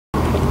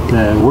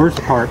The worst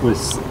part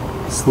was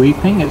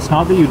sleeping. It's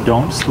not that you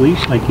don't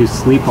sleep, like you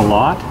sleep a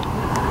lot,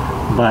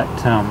 but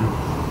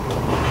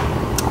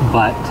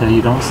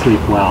you don't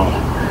sleep well.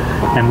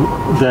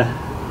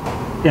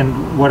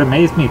 And what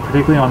amazed me,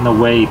 particularly on the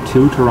way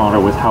to Toronto,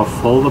 was how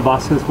full the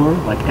buses were.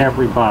 Like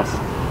every bus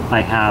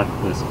I had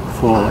was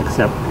full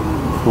except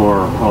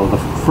for, well, the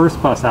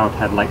first bus out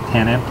had like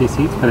 10 empty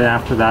seats, but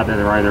after that they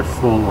were either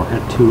full or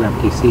had 2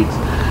 empty seats.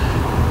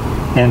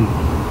 And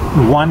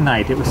one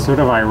night, it was sort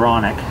of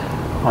ironic,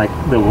 like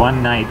the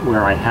one night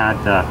where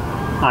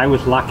I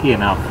was lucky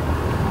enough.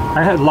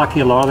 I had lucky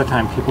a lot of the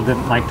time people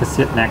didn't like to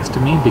sit next to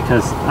me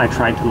because I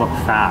tried to look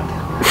fat.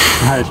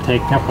 I was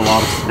taking up a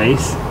lot of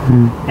space,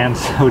 and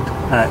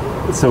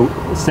so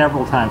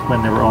several times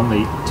when there were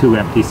only 2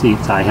 empty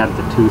seats, I had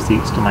the 2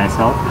 seats to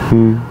myself.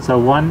 So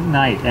one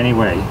night,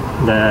 anyway,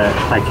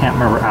 I can't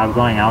remember,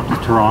 going out to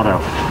Toronto,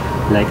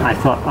 like I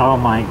thought, oh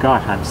my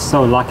gosh, I'm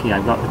so lucky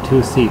I've got the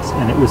 2 seats,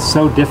 and it was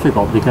so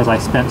difficult because I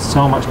spent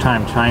so much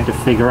time trying to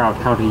figure out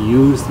how to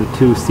use the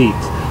 2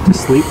 seats to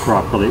sleep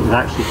properly. It was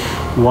actually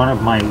one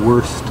of my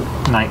worst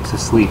nights of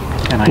sleep,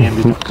 and I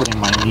ended up putting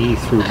my knee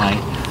through my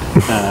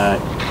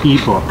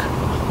ebook,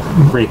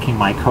 breaking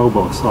my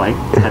Kobo, so I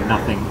had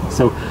nothing.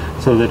 So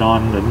that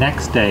on the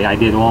next day I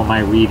did all my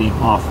reading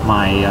off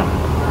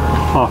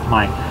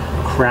my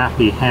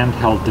crappy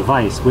handheld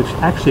device, which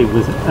actually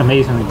was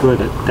amazingly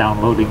good at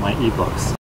downloading my ebooks.